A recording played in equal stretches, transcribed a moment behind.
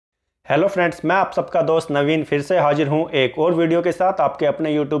Hello friends, मैं आप सबका दोस्त नवीन फिर से हाजिर हूं एक और वीडियो के साथ आपके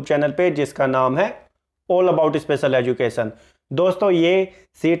अपने यूट्यूब चैनल पे, जिसका नाम है ऑल अबाउट स्पेशल एजुकेशन। दोस्तों, ये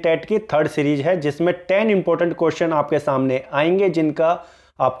CTET की थर्ड सीरीज है जिसमें 10 इंपॉर्टेंट क्वेश्चन आपके सामने आएंगे जिनका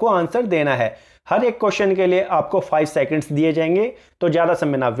आपको आंसर देना है। हर एक क्वेश्चन के लिए आपको 5 सेकंड्स दिए जाएंगे। तो ज़्यादा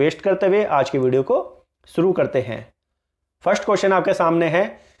समय ना वेस्ट करते हुए आज की वीडियो को शुरू करते हैं। फर्स्ट क्वेश्चन आपके सामने है,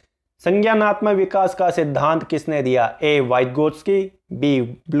 संज्ञानात्मक विकास का सिद्धांत किसने दिया? ए वाइटगोत्स्की, B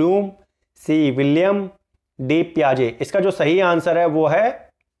Bloom, C William, D पियाजे। इसका जो सही आंसर है वो है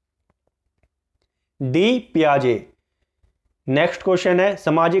डी पियाजे। नेक्स्ट क्वेश्चन है,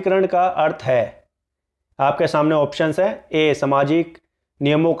 समाजीकरण का अर्थ है। आपके सामने ऑप्शंस है, ए सामाजिक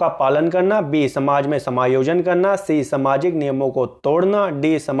नियमों का पालन करना, बी समाज में समायोजन करना, सी सामाजिक नियमों को तोड़ना,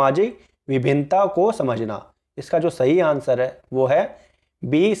 डी सामाजिक विभिन्नता को समझना। इसका जो सही आंसर है वो है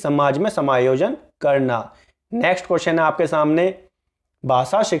बी समाज में समायोजन करना। नेक्स्ट क्वेश्चन है आपके सामने,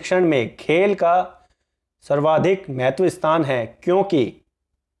 भाषा शिक्षण में खेल का सर्वाधिक महत्व स्थान है क्योंकि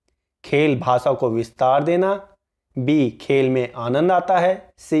खेल भाषा को विस्तार देना, बी खेल में आनंद आता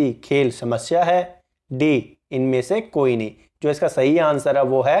है, सी खेल समस्या है, डी इनमें से कोई नहीं। जो इसका सही आंसर है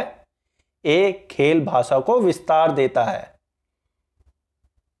वो है ए खेल भाषा को विस्तार देता है।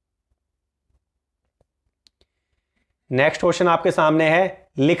 नेक्स्ट क्वेश्चन आपके सामने है,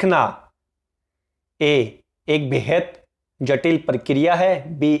 लिखना ए एक बेहद जटिल प्रक्रिया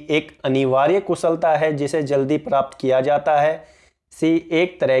है, बी एक अनिवार्य कुशलता है जिसे जल्दी प्राप्त किया जाता है, सी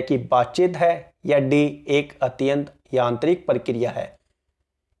एक तरह की बातचीत है, या डी एक अत्यंत यांत्रिक प्रक्रिया है।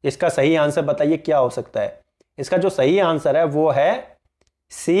 इसका सही आंसर बताइए क्या हो सकता है? इसका जो सही आंसर है वो है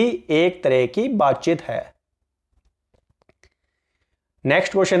सी एक तरह की बातचीत है।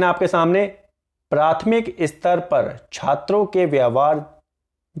 नेक्स्ट क्वेश्चन है आपके सामने, प्राथमिक स्तर पर छात्रों के व्यवहार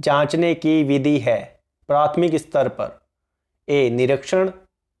जांचने की विधि है। प्राथमिक स्तर पर ए निरीक्षण,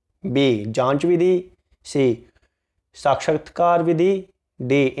 बी जांच विधि, सी साक्षात्कार विधि,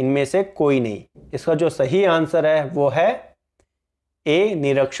 डी इनमें से कोई नहीं। इसका जो सही आंसर है वो है ए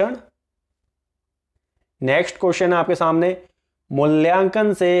निरीक्षण। नेक्स्ट क्वेश्चन है आपके सामने,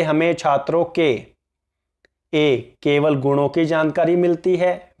 मूल्यांकन से हमें छात्रों के ए केवल गुणों की जानकारी मिलती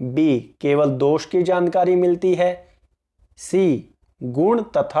है, बी केवल दोष की जानकारी मिलती है, सी गुण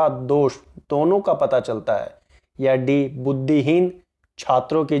तथा दोष दोनों का पता चलता है, या डी बुद्धिहीन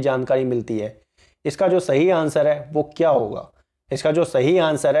छात्रों की जानकारी मिलती है। इसका जो सही आंसर है वो क्या होगा? इसका जो सही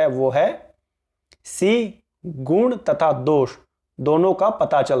आंसर है वो है सी गुण तथा दोष दोनों का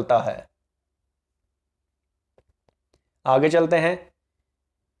पता चलता है। आगे चलते हैं,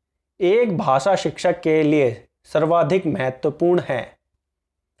 एक भाषा शिक्षक के लिए सर्वाधिक महत्वपूर्ण है।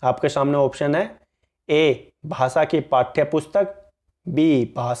 आपके सामने ऑप्शन है, ए भाषा की पाठ्य पुस्तक,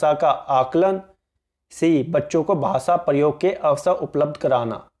 बी भाषा का आकलन, सी बच्चों को भाषा प्रयोग के अवसर उपलब्ध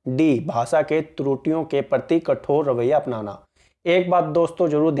कराना, डी भाषा के त्रुटियों के प्रति कठोर रवैया अपनाना। एक बात दोस्तों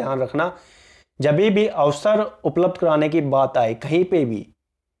जरूर ध्यान रखना, जब भी अवसर उपलब्ध कराने की बात आए कहीं पे भी,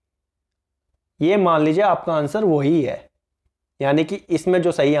 ये मान लीजिए आपका आंसर वही है, यानी कि इसमें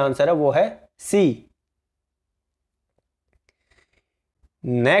जो सही आंसर है वो है सी।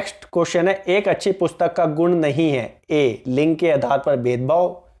 नेक्स्ट क्वेश्चन है, एक अच्छी पुस्तक का गुण नहीं है। ए लिंग के आधार पर भेदभाव,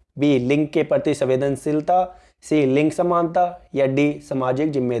 बी लिंग के प्रति संवेदनशीलता, सी लिंग समानता, या डी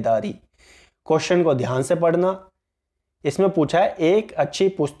सामाजिक जिम्मेदारी। क्वेश्चन को ध्यान से पढ़ना। इसमें पूछा है एक अच्छी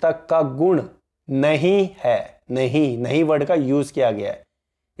पुस्तक का गुण नहीं है, नहीं वर्ड का यूज किया गया है।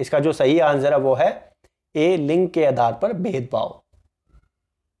 इसका जो सही आंसर है वो है ए लिंग के आधार पर भेदभाव।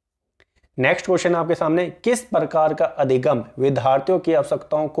 नेक्स्ट क्वेश्चन आपके सामने, किस प्रकार का अधिगम विद्यार्थियों की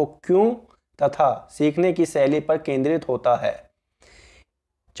आवश्यकताओं को क्यों तथा सीखने की शैली पर केंद्रित होता है?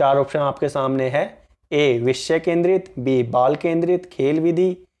 4 ऑप्शन आपके सामने है, ए विषय केंद्रित, बी बाल केंद्रित खेल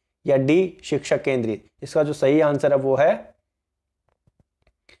विधि, या डी शिक्षक केंद्रित। इसका जो सही आंसर है वो है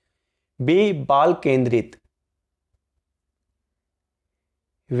बी बाल केंद्रित।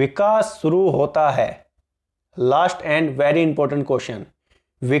 विकास शुरू होता है, last and very important question,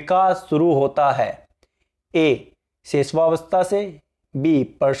 विकास शुरू होता है ए शिशुवावस्था से, बी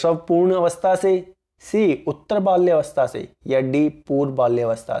प्रसवपूर्ण अवस्था से, सी उत्तर बाल्यावस्था से, या डी पूर्व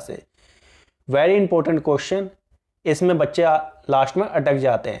बाल्यावस्था से। वेरी इंपॉर्टेंट क्वेश्चन, इसमें बच्चे लास्ट में अटक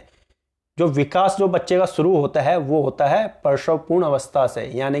जाते हैं। जो विकास जो बच्चे का शुरू होता है वो होता है प्रसवपूर्ण अवस्था से,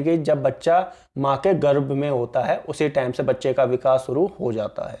 यानी कि जब बच्चा मां के गर्भ में होता है उसी टाइम से बच्चे का विकास शुरू हो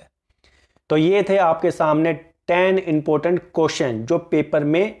जाता है। तो ये थे आपके सामने 10 इंपॉर्टेंट क्वेश्चन जो पेपर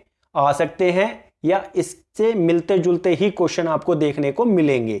में आ सकते हैं, या इससे मिलते जुलते ही क्वेश्चन आपको देखने को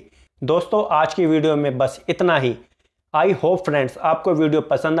मिलेंगे। दोस्तों, आज की वीडियो में बस इतना ही। आई होप फ्रेंड्स आपको वीडियो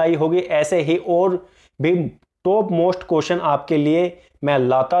पसंद आई होगी। ऐसे ही और भी टॉप मोस्ट क्वेश्चन आपके लिए मैं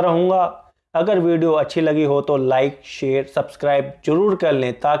लाता रहूँगा। अगर वीडियो अच्छी लगी हो तो लाइक शेयर सब्सक्राइब जरूर कर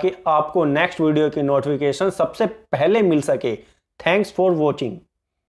लें ताकि आपको नेक्स्ट वीडियो की नोटिफिकेशन सबसे पहले मिल सके। Thanks for watching.